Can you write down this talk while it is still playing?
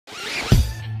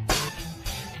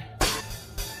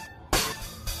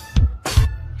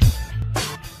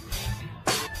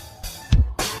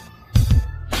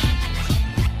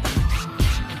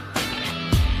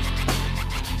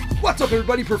up,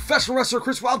 everybody? Professional wrestler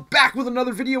Chris Wilde back with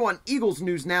another video on Eagles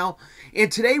news now. And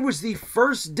today was the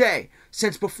first day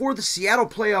since before the Seattle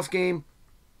playoff game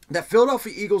that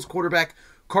Philadelphia Eagles quarterback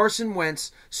Carson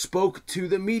Wentz spoke to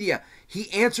the media.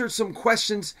 He answered some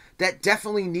questions that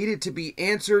definitely needed to be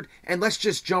answered, and let's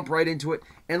just jump right into it.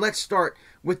 And let's start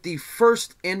with the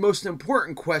first and most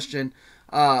important question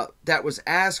that was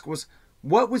asked was,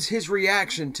 what was his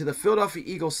reaction to the Philadelphia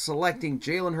Eagles selecting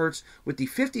Jalen Hurts with the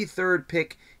 53rd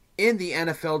pick in the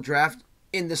NFL draft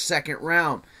in the second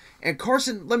round? And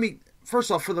Carson, first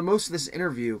off, for the most of this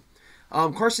interview,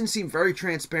 Carson seemed very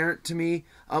transparent to me.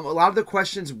 A lot of the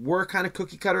questions were kind of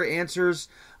cookie cutter answers,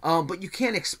 but you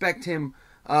can't expect him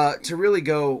to really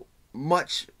go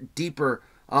much deeper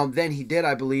than he did,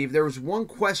 I believe. There was one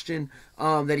question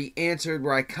that he answered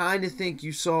where I kind of think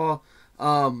you saw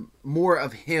more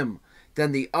of him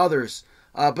than the others.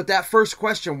 But that first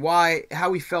question,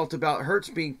 how he felt about Hurts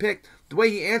being picked, the way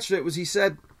he answered it was he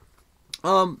said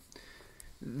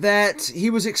that he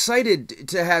was excited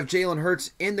to have Jalen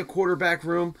Hurts in the quarterback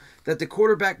room, that the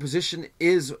quarterback position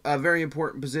is a very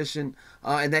important position,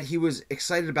 and that he was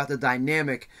excited about the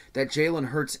dynamic that Jalen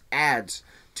Hurts adds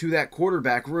to that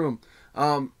quarterback room.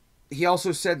 He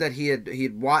also said that he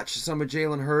had watched some of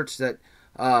Jalen Hurts,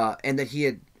 and that he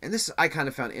had, and this I kind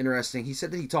of found interesting, he said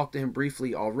that he talked to him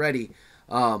briefly already.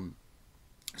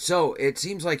 So it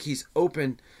seems like he's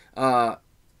open to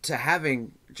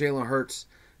having Jalen Hurts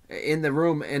in the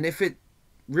room, and if it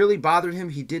really bothered him,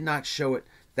 he did not show it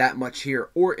that much here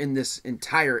or in this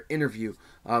entire interview,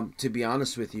 to be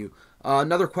honest with you.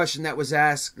 Another question that was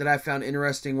asked that I found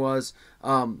interesting was,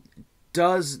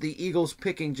 does the Eagles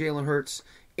picking Jalen Hurts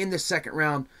in the second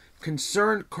round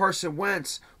concern Carson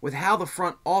Wentz with how the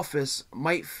front office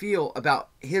might feel about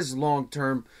his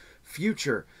long-term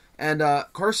future? And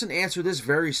Carson answered this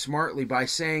very smartly by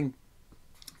saying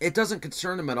it doesn't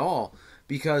concern him at all,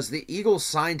 because the Eagles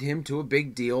signed him to a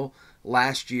big deal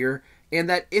last year, and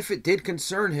that if it did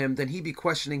concern him, then he'd be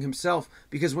questioning himself,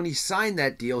 because when he signed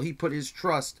that deal, he put his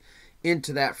trust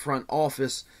into that front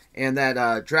office, and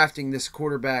that drafting this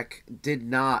quarterback did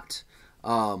not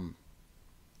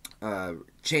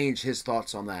change his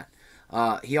thoughts on that.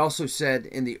 He also said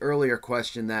in the earlier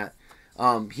question that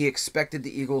he expected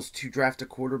the Eagles to draft a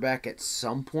quarterback at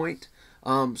some point,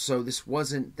 so this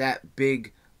wasn't that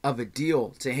big of a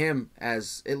deal to him,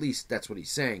 as at least that's what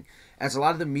he's saying, as a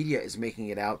lot of the media is making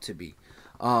it out to be.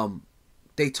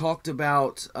 They talked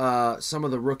about some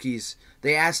of the rookies.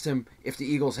 They asked him if the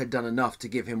Eagles had done enough to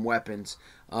give him weapons,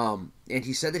 and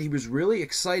he said that he was really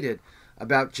excited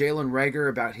about Jalen Reagor,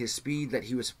 about his speed, that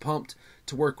he was pumped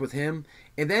to work with him.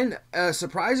 And then,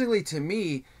 surprisingly to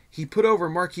me, he put over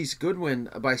Marquise Goodwin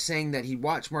by saying that he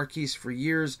watched Marquise for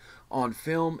years on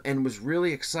film and was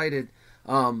really excited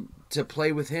to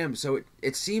play with him. So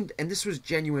it seemed, and this was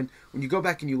genuine, when you go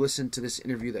back and you listen to this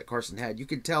interview that Carson had, you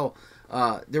could tell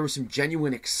there was some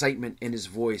genuine excitement in his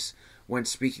voice when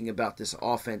speaking about this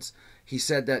offense. He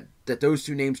said that those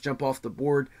two names jump off the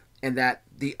board, and that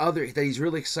he's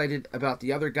really excited about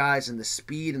the other guys and the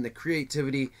speed and the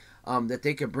creativity that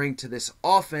they could bring to this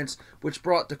offense, which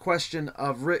brought the question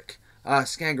of Rick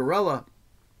Scangarella,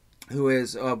 who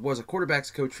was a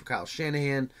quarterback's coach for Kyle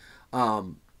Shanahan.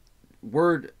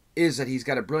 Word is that he's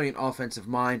got a brilliant offensive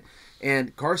mind,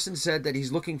 and Carson said that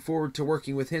he's looking forward to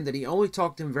working with him, that he only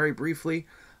talked to him very briefly,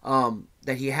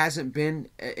 that he hasn't been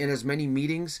in as many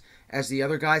meetings as the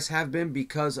other guys have been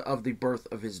because of the birth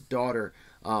of his daughter.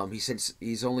 He said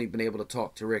he's only been able to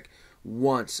talk to Rick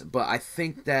once, but I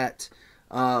think that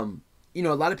a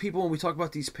lot of people, when we talk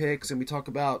about these picks and we talk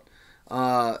about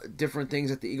different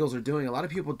things that the Eagles are doing, a lot of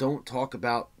people don't talk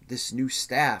about this new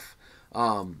staff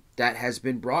that has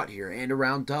been brought here and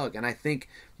around Doug. And I think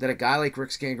that a guy like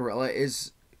Rick Scangarella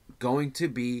is going to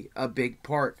be a big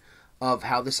part of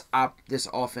how this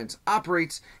offense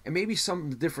operates, and maybe some of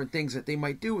the different things that they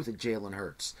might do with a Jalen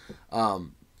Hurts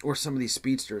or some of these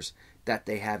speedsters that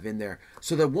they have in there.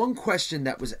 So the one question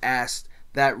that was asked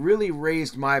that really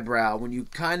raised my brow, when you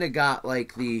kind of got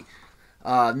like the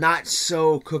not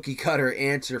so cookie cutter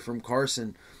answer from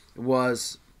Carson,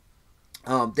 was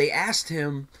they asked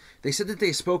him, they said that they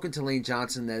had spoken to Lane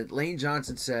Johnson, that Lane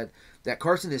Johnson said that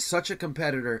Carson is such a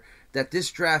competitor that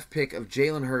this draft pick of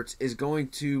Jalen Hurts is going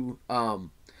to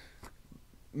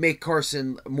make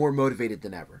Carson more motivated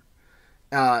than ever.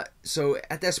 So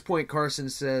at this point, Carson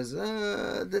says,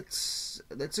 "That's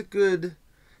a good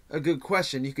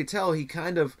question." You could tell he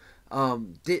kind of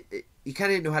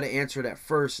didn't know how to answer it at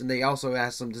first, and they also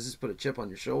asked him, "Does this put a chip on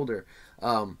your shoulder?"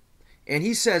 And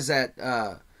he says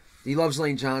that he loves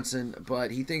Lane Johnson,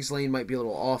 but he thinks Lane might be a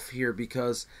little off here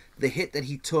because the hit that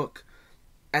he took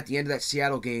at the end of that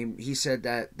Seattle game, he said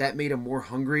that made him more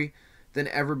hungry than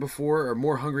ever before, or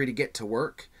more hungry to get to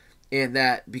work, and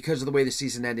that because of the way the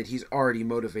season ended, he's already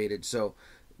motivated. So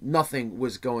nothing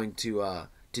was going to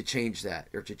change that,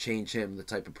 or to change him, the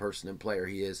type of person and player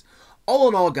he is. All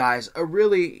in all, guys, a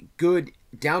really good,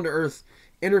 down-to-earth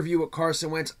interview with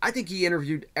Carson Wentz. I think he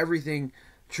interviewed everything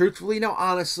truthfully. Now,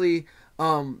 honestly,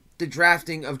 the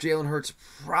drafting of Jalen Hurts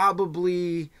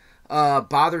probably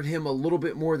bothered him a little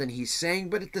bit more than he's saying,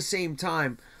 but at the same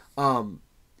time,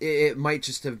 it might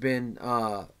just have been,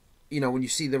 when you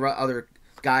see the other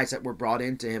guys that were brought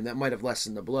into him, that might have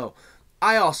lessened the blow.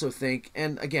 I also think,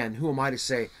 and again, who am I to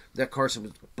say that Carson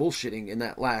was bullshitting in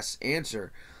that last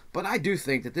answer, but I do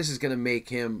think that this is going to make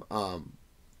him,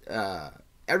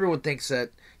 everyone thinks that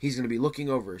he's going to be looking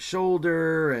over his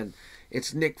shoulder, and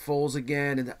it's Nick Foles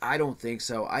again, and I don't think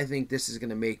so. I think this is going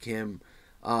to make him,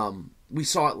 we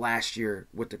saw it last year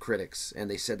with the critics, and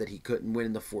they said that he couldn't win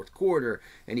in the fourth quarter,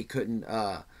 and he couldn't,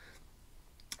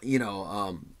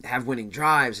 have winning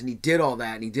drives, and he did all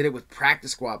that, and he did it with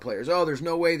practice squad players. Oh, there's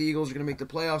no way the Eagles are going to make the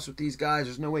playoffs with these guys.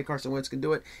 There's no way Carson Wentz can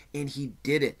do it, and he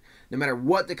did it. No matter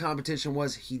what the competition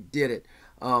was, he did it.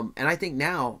 And I think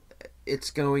now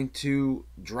it's going to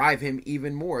drive him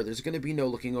even more. There's going to be no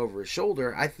looking over his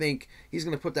shoulder. I think he's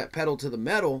going to put that pedal to the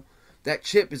metal. That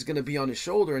chip is going to be on his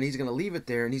shoulder, and he's going to leave it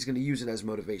there, and he's going to use it as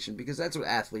motivation, because that's what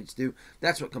athletes do.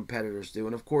 That's what competitors do.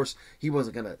 And, of course, he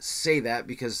wasn't going to say that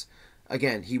because,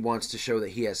 again, he wants to show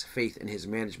that he has faith in his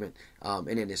management and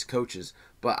in his coaches.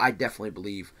 But I definitely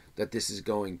believe that this is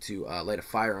going to light a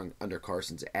fire under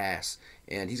Carson's ass,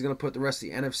 and he's going to put the rest of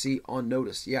the NFC on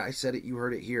notice. Yeah, I said it. You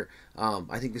heard it here.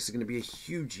 I think this is going to be a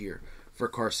huge year for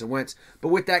Carson Wentz. But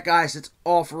with that, guys, it's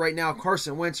all for right now.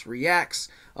 Carson Wentz reacts.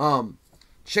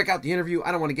 Check out the interview.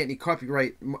 I don't want to get any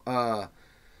copyright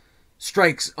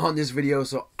strikes on this video,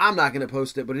 so I'm not going to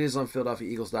post it, but it is on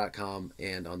PhiladelphiaEagles.com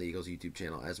and on the Eagles YouTube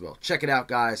channel as well. Check it out,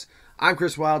 guys. I'm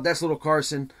Chris Wild. That's Little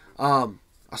Carson. I'll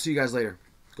see you guys later.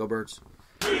 Go Birds.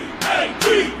 E-A-G-L-E-S